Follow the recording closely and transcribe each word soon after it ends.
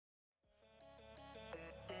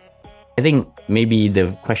I think maybe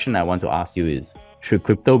the question I want to ask you is, should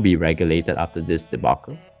crypto be regulated after this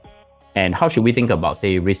debacle? And how should we think about,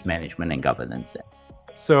 say, risk management and governance then?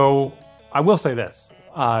 So I will say this,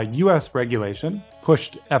 US regulation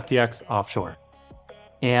pushed FTX offshore,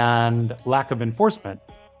 and lack of enforcement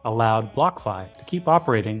allowed BlockFi to keep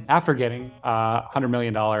operating after getting a $100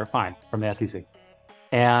 million fine from the SEC.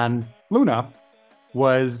 And Luna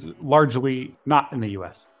was largely not in the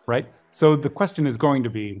US, right? So the question is going to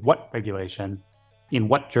be what regulation in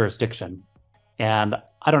what jurisdiction? And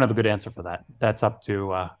I don't have a good answer for that. That's up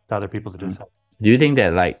to other people to decide. Do you think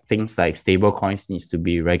that things like stable coins needs to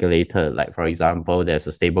be regulated? Like, for example, there's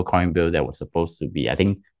a stable coin bill that was supposed to be, I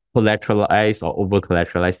think, collateralized or over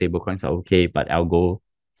collateralized stable coins are okay, but algo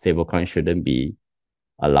stable coins shouldn't be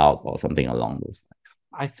allowed or something along those lines.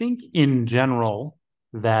 I think in general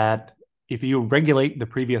that if you regulate the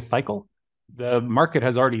previous cycle, the market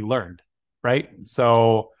has already learned, right?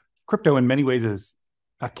 So crypto in many ways is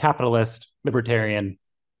a capitalist, libertarian,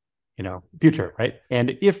 future, right?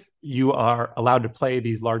 And if you are allowed to play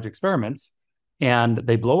these large experiments and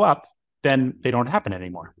they blow up, then they don't happen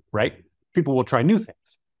anymore, right? People will try new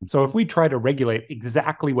things. So if we try to regulate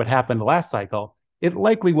exactly what happened last cycle, it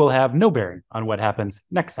likely will have no bearing on what happens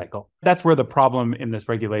next cycle. That's where the problem in this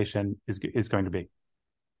regulation is going to be.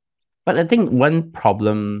 But I think one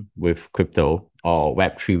problem with crypto, or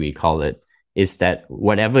Web3 we call it, is that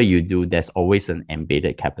whatever you do, there's always an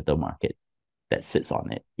embedded capital market that sits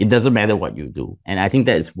on it. It doesn't matter what you do. And I think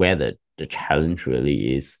that is where the challenge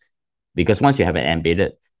really is. Because once you have an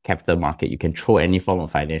embedded capital market, you can throw any form of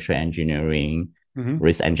financial engineering,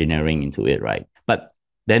 risk engineering into it, right? But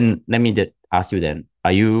then let me ask you then,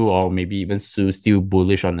 are you or maybe even Sue still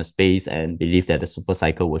bullish on the space and believe that the super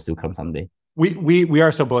cycle will still come someday? We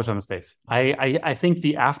are still bullish on the space. I think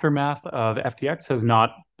the aftermath of FTX has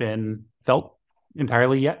not been felt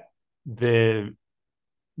entirely yet. The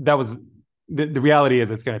reality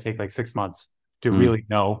is it's going to take like 6 months to really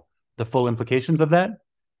know the full implications of that.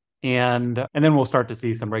 And then we'll start to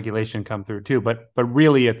see some regulation come through too. But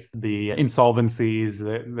really it's the insolvencies,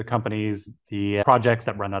 the companies, the projects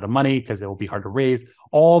that run out of money because it will be hard to raise.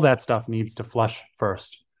 All that stuff needs to flush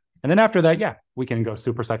first. And then after that, yeah, we can go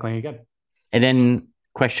super cycling again. And then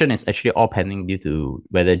question is actually all pending due to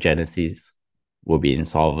whether Genesis will be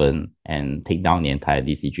insolvent and take down the entire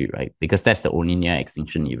DCG, right? Because that's the only near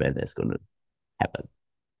extinction event that's going to happen.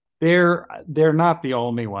 They're not the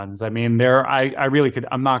only ones. I mean, I really could,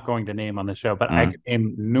 I'm not going to name on the show, but I could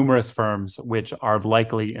name numerous firms which are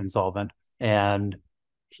likely insolvent and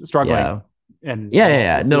struggling.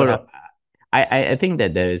 Yeah. No, I think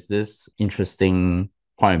that there is this interesting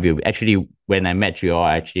point of view. Actually, when I met you all,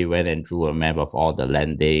 I actually went and drew a map of all the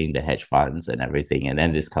lending, the hedge funds and everything, and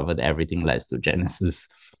then discovered that everything leads to Genesis.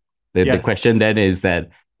 The question then is that,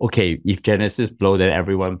 okay, if Genesis blow, then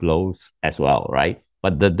everyone blows as well, right?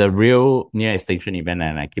 But the real near extinction event,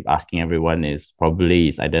 and I keep asking everyone, is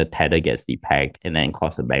probably either Tether gets depegged and then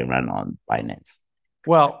cause a bank run on Binance.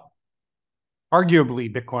 Well,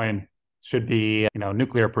 arguably Bitcoin should be,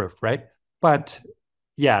 nuclear proof, right? But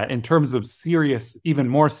yeah, in terms of serious, even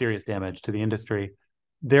more serious damage to the industry,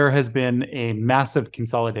 there has been a massive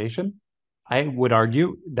consolidation, I would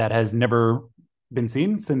argue, that has never been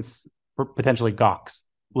seen since potentially GOX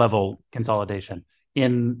level consolidation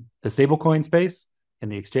in the stablecoin space, in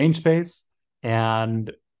the exchange space,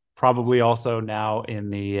 and probably also now in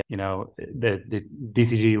the the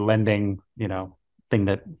DCG lending thing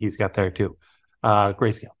that he's got there too,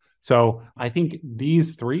 Grayscale. So I think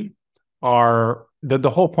these three are the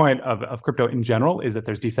whole point of crypto in general is that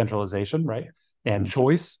there's decentralization, right, and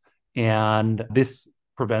choice, and this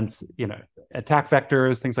prevents attack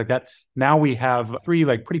vectors, things like that. Now we have three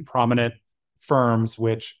pretty prominent firms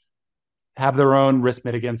which have their own risk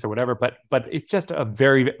mitigants or whatever, but it's just a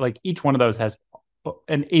very each one of those has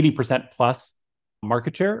an 80% plus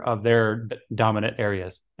market share of their dominant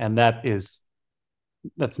areas, and that's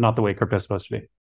not the way crypto is supposed to be.